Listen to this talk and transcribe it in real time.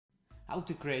how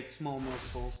to create small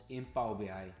multiples in Power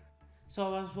BI.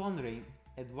 So I was wondering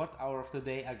at what hour of the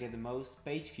day I get the most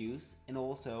page views and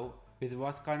also with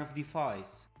what kind of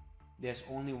device. There's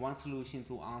only one solution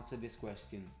to answer this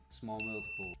question: small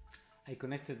multiple. I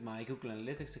connected my Google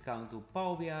Analytics account to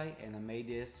Power BI and I made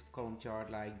this column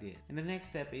chart like this. And the next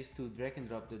step is to drag and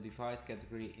drop the device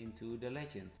category into the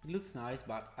legend. It looks nice,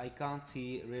 but I can't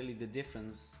see really the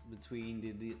difference between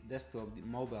the desktop, the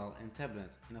mobile and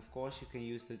tablet. And of course you can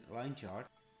use the line chart,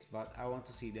 but I want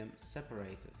to see them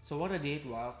separated. So what I did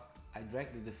was I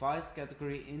dragged the device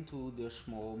category into the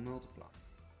small multiply.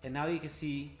 And now you can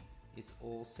see it's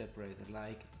all separated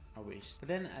like I wish. But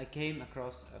then I came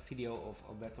across a video of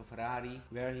Alberto Ferrari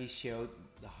where he showed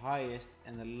the highest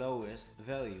and the lowest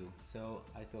value. So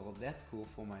I thought that's cool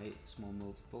for my small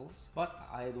multiples. But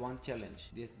I had one challenge.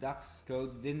 This DAX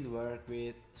code didn't work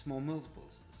with small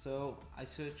multiples. So I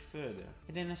searched further.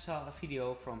 And then I saw a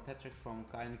video from Patrick from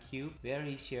KineCube where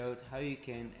he showed how you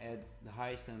can add the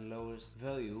highest and lowest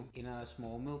value in a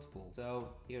small multiple. So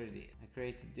here it is. I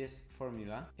created this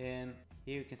formula and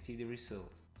here you can see the result.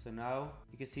 So now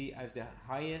you can see I have the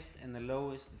highest and the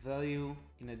lowest value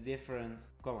in a different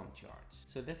column charts.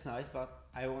 So that's nice, but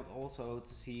I want also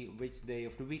to see which day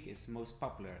of the week is most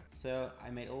popular. So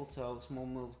I made also small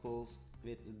multiples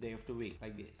with the day of the week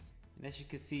like this. And as you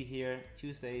can see here,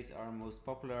 Tuesdays are most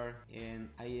popular and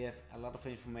I have a lot of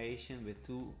information with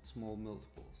two small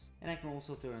multiples. And I can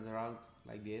also turn it around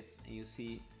like this and you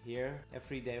see here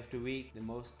every day of the week the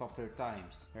most popular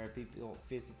times where people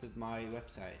visited my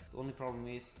website. The only problem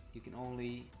is you can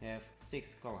only have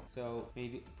 6 columns. So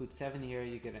maybe put 7 here,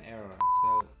 you get an error.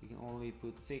 So you can only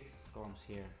put 6 columns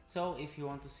here. So if you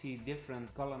want to see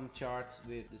different column charts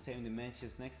with the same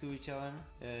dimensions next to each other,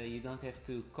 you don't have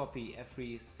to copy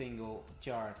every single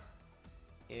chart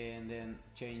and then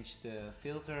change the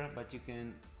filter, but you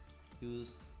can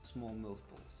use small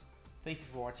multiples. Thank you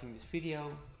for watching this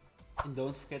video and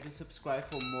don't forget to subscribe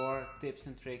for more tips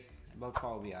and tricks about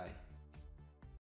Power BI.